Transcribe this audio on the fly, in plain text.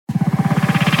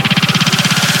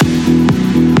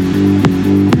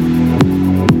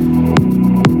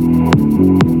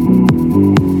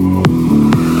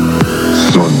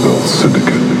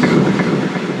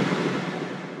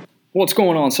What's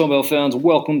going on, Sunbelt fans?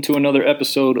 Welcome to another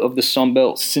episode of the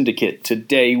Sunbelt Syndicate.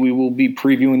 Today we will be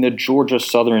previewing the Georgia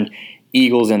Southern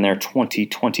Eagles and their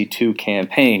 2022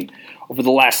 campaign. Over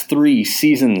the last 3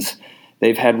 seasons,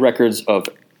 they've had records of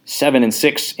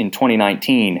 7-6 in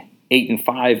 2019,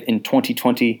 8-5 in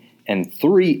 2020, and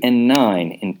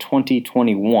 3-9 in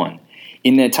 2021.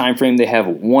 In that time frame, they have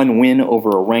 1 win over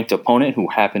a ranked opponent who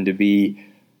happened to be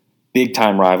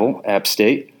big-time rival, App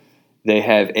State. They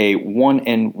have a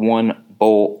 1-1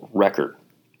 bowl record.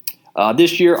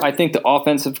 This year, I think the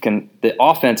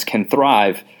offense can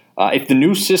thrive if the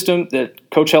new system that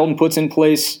Coach Helton puts in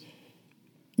place,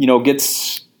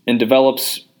 gets and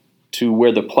develops to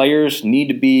where the players need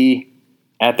to be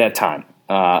at that time.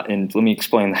 And let me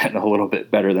explain that a little bit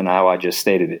better than how I just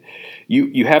stated it.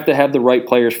 You have to have the right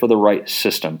players for the right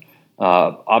system.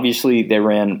 Obviously, they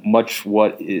ran much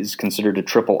what is considered a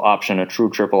triple option. A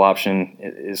true triple option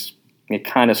it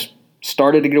kind of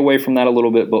started to get away from that a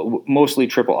little bit, but mostly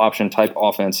triple option type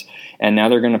offense. And now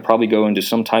they're going to probably go into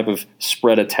some type of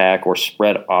spread attack or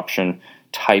spread option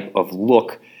type of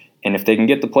look. And if they can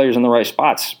get the players in the right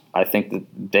spots, I think that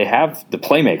they have the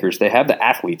playmakers, they have the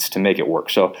athletes to make it work.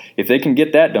 So if they can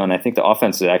get that done, I think the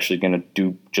offense is actually going to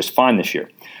do just fine this year.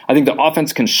 I think the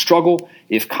offense can struggle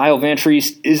if Kyle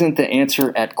Vantrease isn't the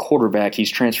answer at quarterback.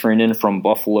 He's transferring in from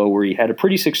Buffalo, where he had a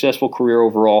pretty successful career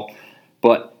overall,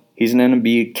 but he's going to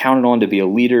be counted on to be a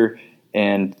leader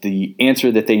and the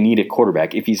answer that they need at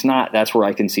quarterback. If he's not, that's where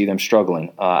I can see them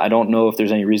struggling. I don't know if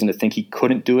there's any reason to think he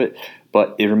couldn't do it,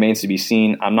 but it remains to be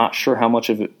seen. I'm not sure how much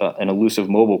of an elusive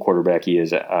mobile quarterback he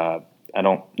is. I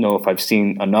don't know if I've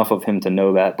seen enough of him to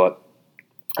know that, but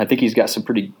I think he's got some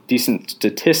pretty decent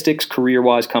statistics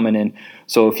career-wise coming in.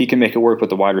 So if he can make it work with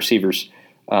the wide receivers,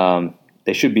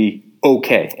 they should be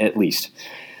okay at least.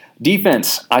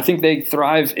 Defense, I think they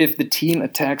thrive if the team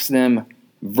attacks them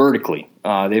vertically.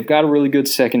 They've got a really good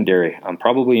secondary,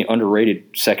 probably underrated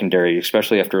secondary,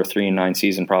 especially after a 3-9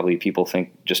 season. Probably people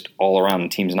think just all around the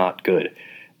team's not good.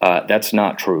 That's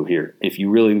not true here. If you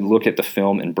really look at the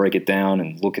film and break it down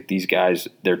and look at these guys,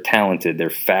 they're talented, they're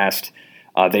fast.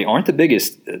 They aren't the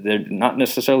biggest. They're not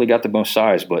necessarily got the most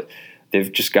size, but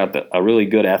they've just got a really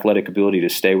good athletic ability to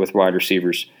stay with wide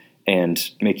receivers and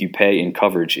make you pay in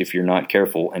coverage if you're not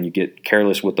careful and you get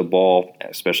careless with the ball,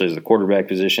 especially as the quarterback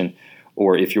position,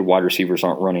 or if your wide receivers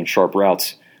aren't running sharp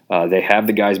routes. They have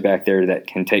the guys back there that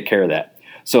can take care of that.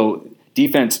 So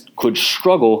defense could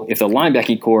struggle if the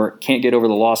linebacking core can't get over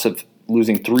the loss of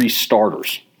losing 3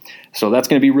 starters. So that's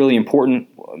going to be really important.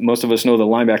 Most of us know the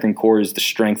linebacking core is the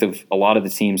strength of a lot of the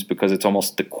teams because it's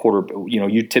almost the quarter.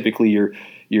 You typically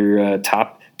your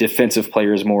top defensive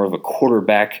player is more of a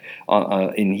quarterback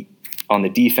on the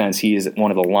defense. He is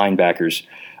one of the linebackers,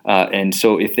 and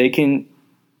so if they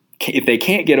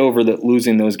can't get over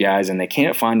losing those guys and they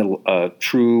can't find a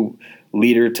true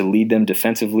leader to lead them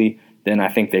defensively, then I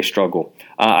think they struggle.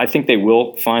 I think they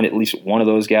will find at least one of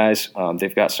those guys.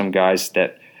 They've got some guys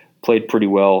that played pretty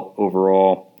well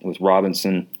overall with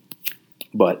Robinson,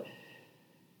 but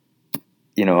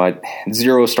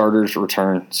 0 starters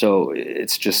return, so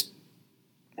it's just.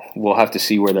 We'll have to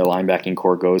see where their linebacking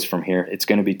core goes from here. It's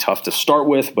going to be tough to start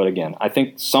with, but again, I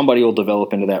think somebody will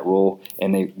develop into that role,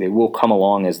 and they will come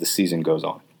along as the season goes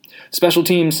on. Special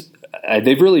teams,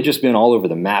 they've really just been all over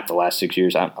the map the last 6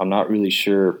 years. I'm not really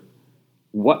sure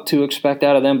what to expect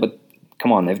out of them, but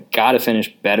come on, they've got to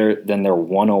finish better than their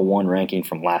 101 ranking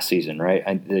from last season, right?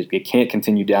 They can't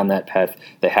continue down that path.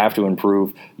 They have to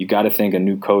improve. You got to think a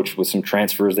new coach with some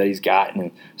transfers that he's got and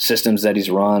systems that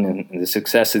he's run and the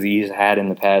success that he's had in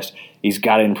the past, he's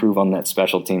got to improve on that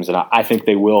special teams, and I think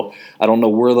they will. I don't know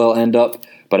where they'll end up,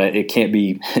 but it can't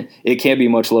be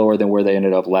much lower than where they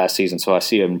ended up last season, so I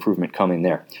see an improvement coming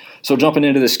there. So jumping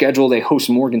into the schedule, they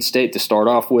host Morgan State to start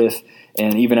off with,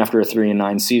 and even after a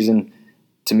 3-9 season,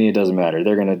 to me, it doesn't matter.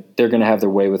 They're gonna have their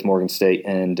way with Morgan State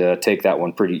and take that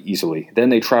one pretty easily. Then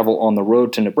they travel on the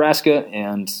road to Nebraska,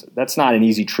 and that's not an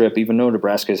easy trip, even though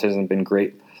Nebraska hasn't been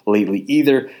great lately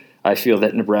either. I feel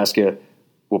that Nebraska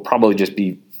will probably just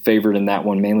be favored in that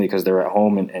one, mainly because they're at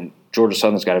home, and Georgia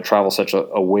Southern's got to travel such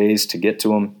a ways to get to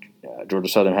them. Georgia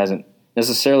Southern hasn't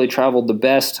necessarily traveled the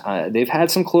best. They've had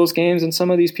some close games in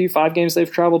some of these P5 games.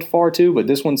 They've traveled far too, but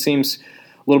this one seems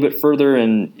a little bit further,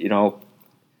 and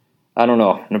I don't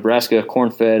know. Nebraska,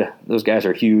 corn-fed, those guys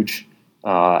are huge.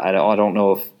 I don't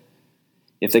know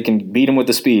if they can beat them with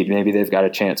the speed. Maybe they've got a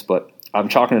chance, but I'm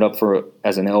chalking it up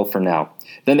as an L for now.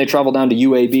 Then they travel down to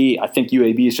UAB. I think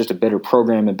UAB is just a better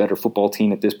program and better football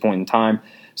team at this point in time,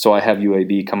 so I have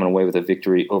UAB coming away with a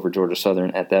victory over Georgia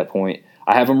Southern at that point.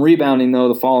 I have them rebounding, though,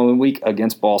 the following week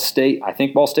against Ball State. I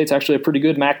think Ball State's actually a pretty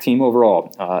good MAC team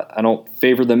overall. I don't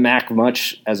favor the MAC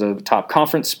much as a top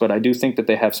conference, but I do think that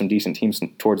they have some decent teams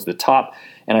towards the top,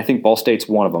 and I think Ball State's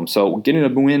one of them. So getting a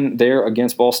win there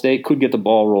against Ball State could get the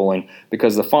ball rolling,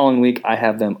 because the following week I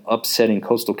have them upsetting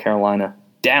Coastal Carolina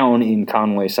down in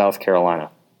Conway, South Carolina.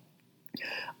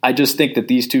 I just think that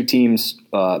these two teams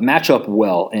match up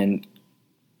well, and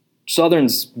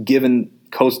Southern's given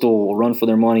Coastal a run for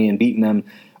their money and beaten them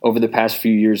over the past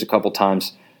few years a couple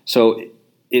times. So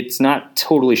it's not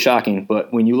totally shocking,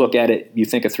 but when you look at it, you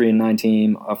think a 3-9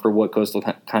 team for what Coastal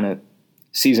kind of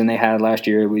season they had last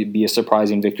year, it would be a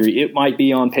surprising victory. It might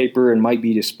be on paper and might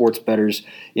be to sports bettors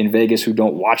in Vegas who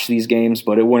don't watch these games,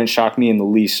 but it wouldn't shock me in the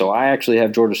least. So I actually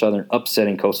have Georgia Southern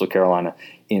upsetting Coastal Carolina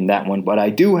in that one, but I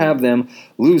do have them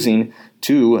losing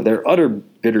to their utter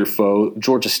bitter foe,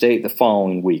 Georgia State, the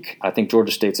following week. I think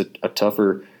Georgia State's a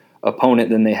tougher opponent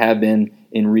than they have been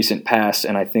in recent past,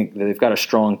 and I think that they've got a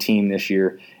strong team this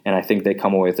year, and I think they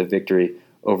come away with a victory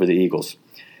over the Eagles.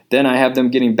 Then I have them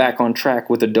getting back on track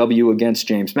with a W against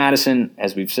James Madison.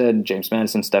 As we've said, James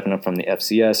Madison stepping up from the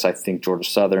FCS. I think Georgia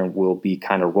Southern will be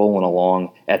kind of rolling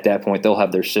along. At that point, they'll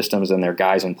have their systems and their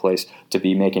guys in place to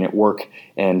be making it work,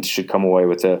 and should come away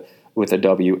with a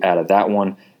W out of that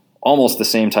one. Almost the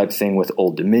same type of thing with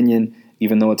Old Dominion.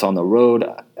 Even though it's on the road,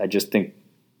 I just think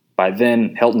by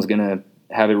then Helton's going to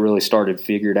have it really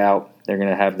figured out. They're going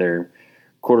to have their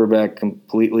quarterback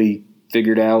completely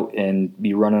figured out and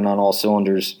be running on all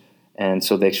cylinders, and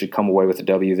so they should come away with a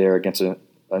W there against a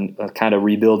kind of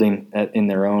rebuilding in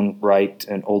their own right,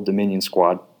 an Old Dominion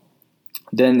squad.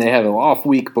 Then they have an off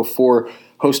week before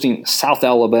hosting South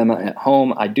Alabama at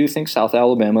home. I do think South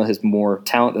Alabama has more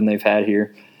talent than they've had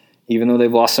here. Even though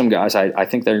they've lost some guys, I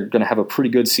think they're going to have a pretty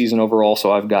good season overall,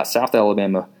 so I've got South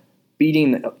Alabama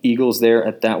beating the Eagles there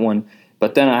at that one.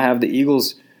 But then I have the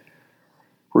Eagles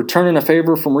returning a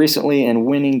favor from recently and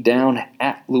winning down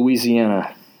at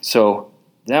Louisiana. So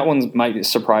that one might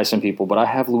surprise some people, but I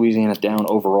have Louisiana down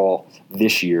overall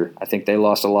this year. I think they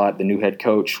lost a lot. The new head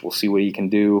coach, we'll see what he can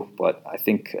do, but I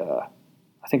think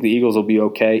the Eagles will be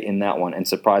okay in that one and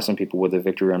surprise some people with a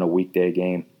victory on a weeknight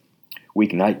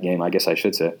game, I guess I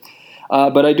should say.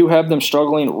 But I do have them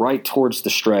struggling right towards the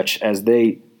stretch, as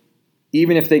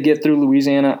even if they get through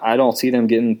Louisiana, I don't see them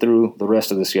getting through the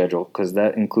rest of the schedule, because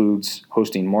that includes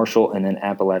hosting Marshall and then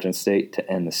Appalachian State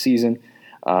to end the season.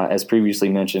 As previously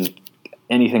mentioned,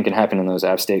 anything can happen in those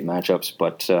App State matchups,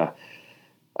 but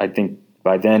I think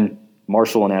by then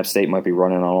Marshall and App State might be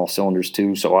running on all cylinders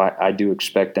too, so I do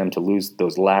expect them to lose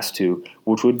those last two,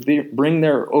 which would bring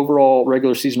their overall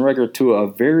regular season record to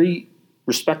a very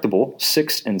respectable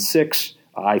 6-6.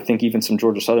 I think even some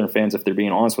Georgia Southern fans, if they're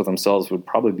being honest with themselves, would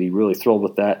probably be really thrilled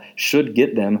with that. Should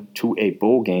get them to a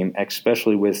bowl game,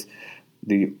 especially with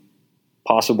the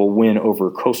possible win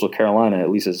over Coastal Carolina. At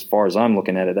least as far as I'm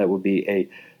looking at it, that would be a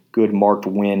good marked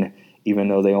win, even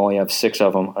though they only have 6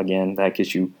 of them. Again, that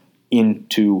gets you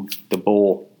into the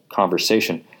bowl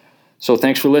conversation. So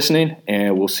thanks for listening,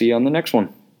 and we'll see you on the next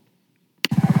one.